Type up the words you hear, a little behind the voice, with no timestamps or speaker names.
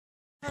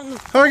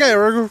Okay,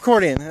 we're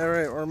recording. All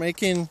right, we're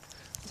making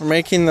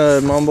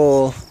the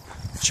Mumble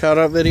shout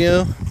out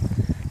video.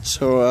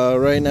 So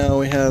right now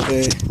we have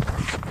a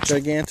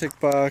gigantic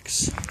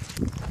box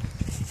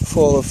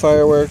full of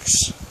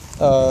fireworks,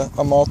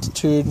 a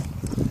multitude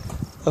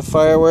of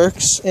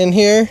fireworks in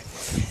here,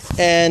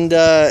 and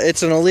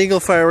it's an illegal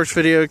fireworks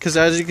video because,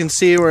 as you can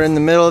see, we're in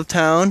the middle of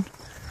town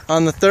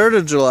on the 3rd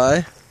of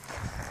July,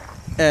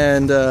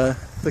 and the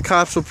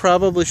cops will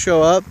probably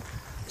show up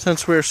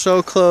since we're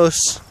so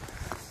close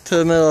to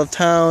the middle of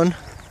town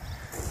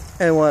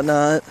and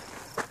whatnot.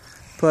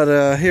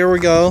 But here we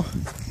go.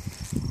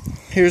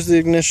 Here's the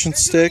ignition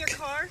stick.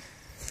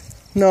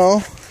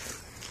 No,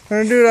 we're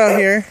gonna do it out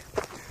here.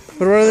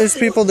 But what are these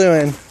people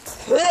doing?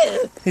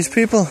 These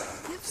people.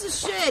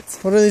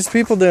 What are these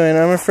people doing?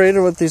 I'm afraid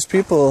of what these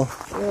people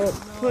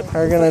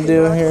are gonna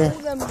do here.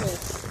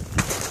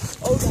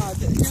 Oh God!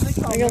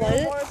 I gotta light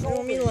it. You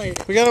want me to light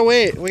it? We gotta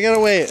wait. We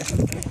gotta wait.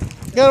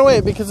 We gotta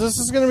wait because this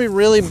is gonna be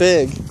really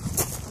big.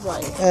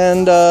 Right.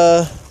 And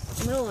I'm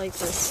gonna light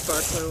this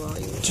sparkler while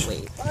you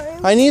wait.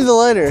 I need the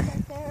lighter.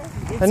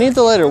 I need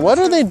the lighter. What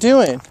are they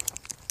doing?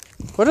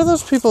 What are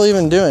those people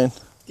even doing?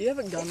 Do you have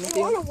a gun with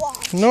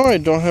you? No, I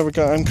don't have a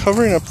gun. I'm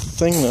covering up the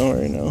thing though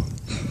right now.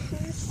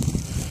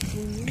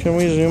 Can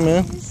we zoom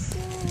in?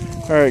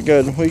 All right,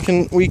 good.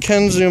 We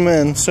can zoom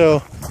in.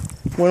 So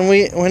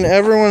when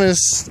everyone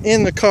is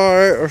in the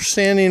car or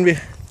standing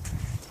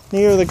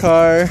near the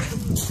car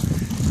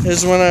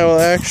is when I will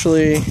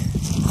actually,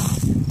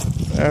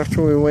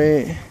 after we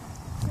wait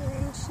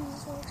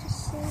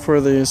for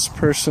this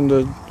person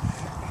to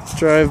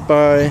drive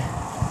by,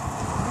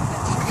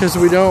 because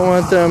we don't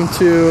want them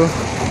to.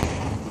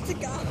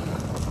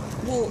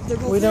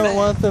 We don't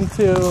want them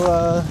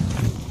to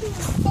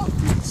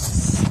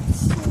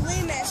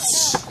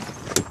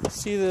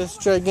see this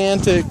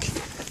gigantic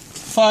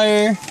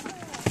fire.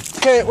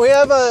 Okay, we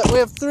have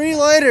 3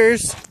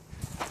 lighters.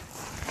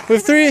 We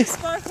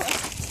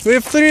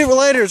have three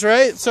lighters,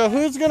 right? So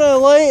who's gonna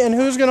light and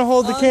who's gonna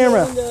hold the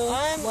camera?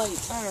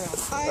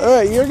 All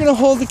right, you're gonna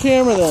hold the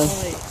camera then.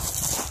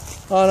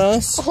 On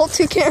us. I'll hold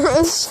 2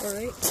 cameras. All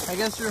right. I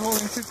guess you're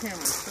holding 2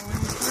 cameras. So we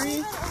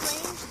need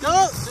 3.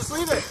 No, just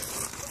leave it.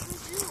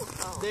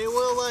 They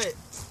will light.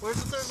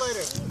 Where's the 3rd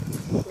lighter?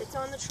 It's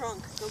on the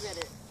trunk. Go get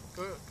it.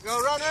 Go,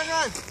 run.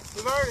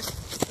 The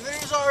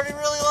video's already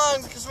really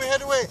long because we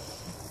had to wait.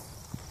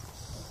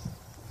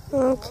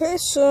 Okay,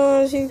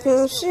 so as you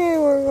can see,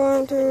 we're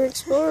going to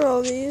explore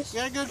all these. You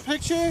got a good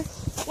picture?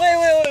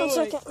 Wait. 1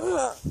 second.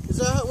 Is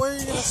that where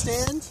you're gonna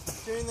stand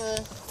during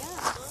the?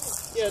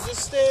 Yeah,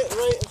 just stay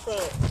right in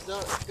front.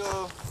 Don't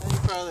go any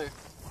farther.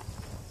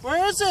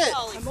 Where is it?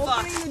 I'm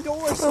opening the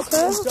door. So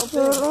Okay,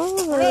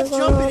 we're not jumping in.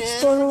 going to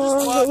explore We're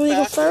just the walking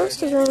illegal back fireworks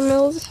because we're in the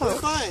middle of the town. We're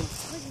fine.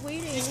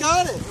 He's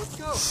got it. Let's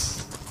go.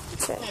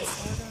 Okay.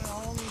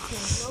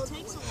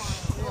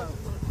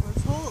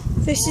 Let's hold.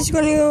 This is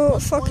going to go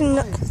fucking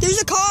nuts.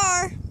 There's a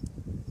car!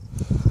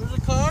 There's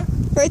a car?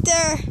 Right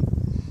there.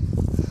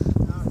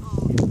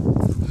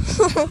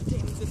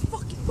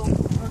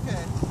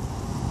 Okay.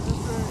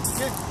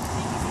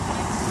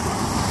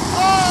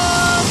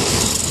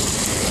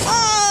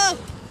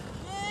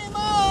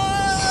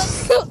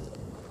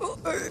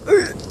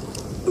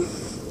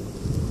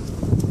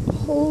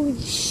 Holy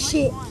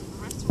shit.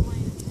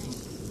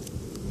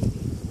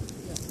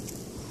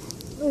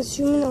 Let's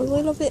zoom in a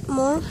little bit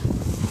more. You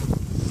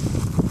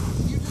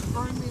just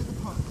burned me at the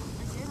park.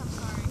 I did, I'm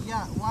sorry.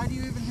 Yeah, why do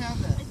you even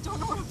have that? I don't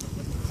know what I'm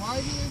doing.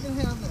 Why do you even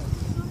have that?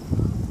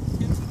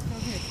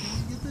 Okay, can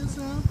we get this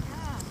now?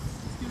 Yeah.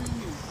 Let's get in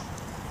here.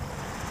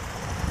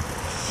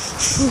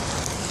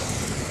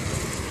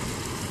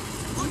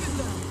 Look at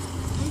that.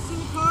 They see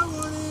the car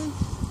warning.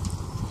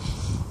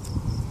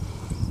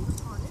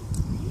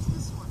 Use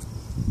this one.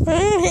 I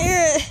didn't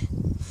hear it.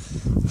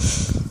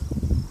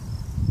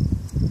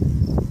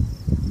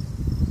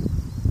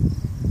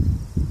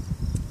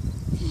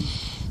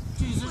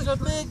 Jeez,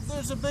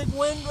 there's a big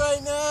wind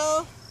right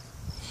now.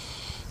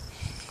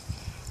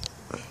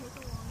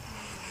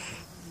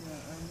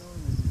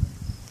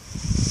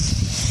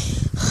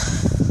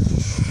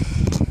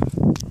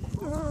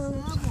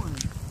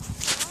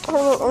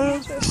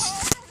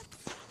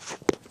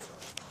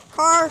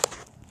 Car.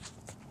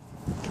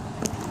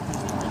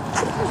 I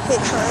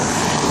hate cars.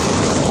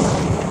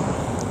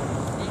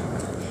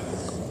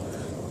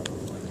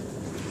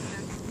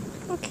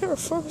 Okay, we're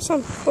focused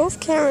on both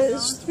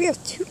cameras. We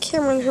have 2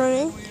 cameras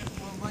running.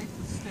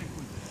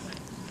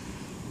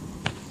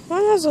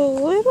 One has a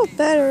little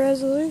better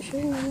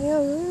resolution than the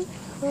other,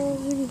 as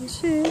you can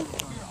see.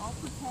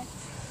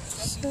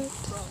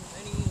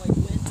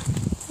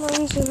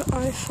 Mine's an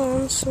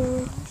iPhone,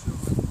 so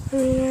I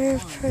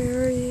have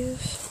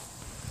priorities.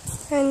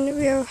 And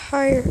we have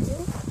higher.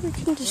 We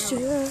can just do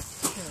that.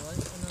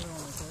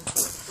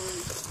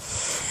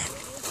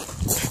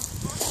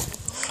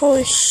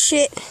 Holy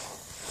shit.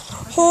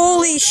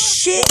 Holy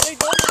shit.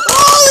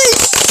 Holy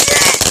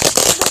shit.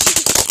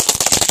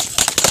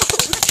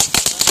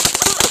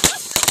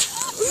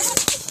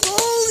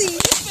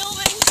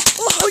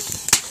 Holy.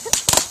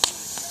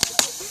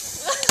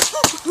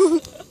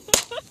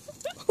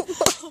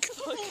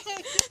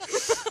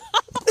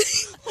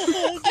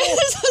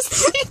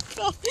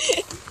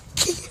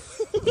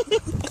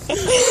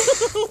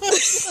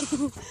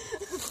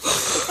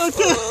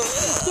 Okay.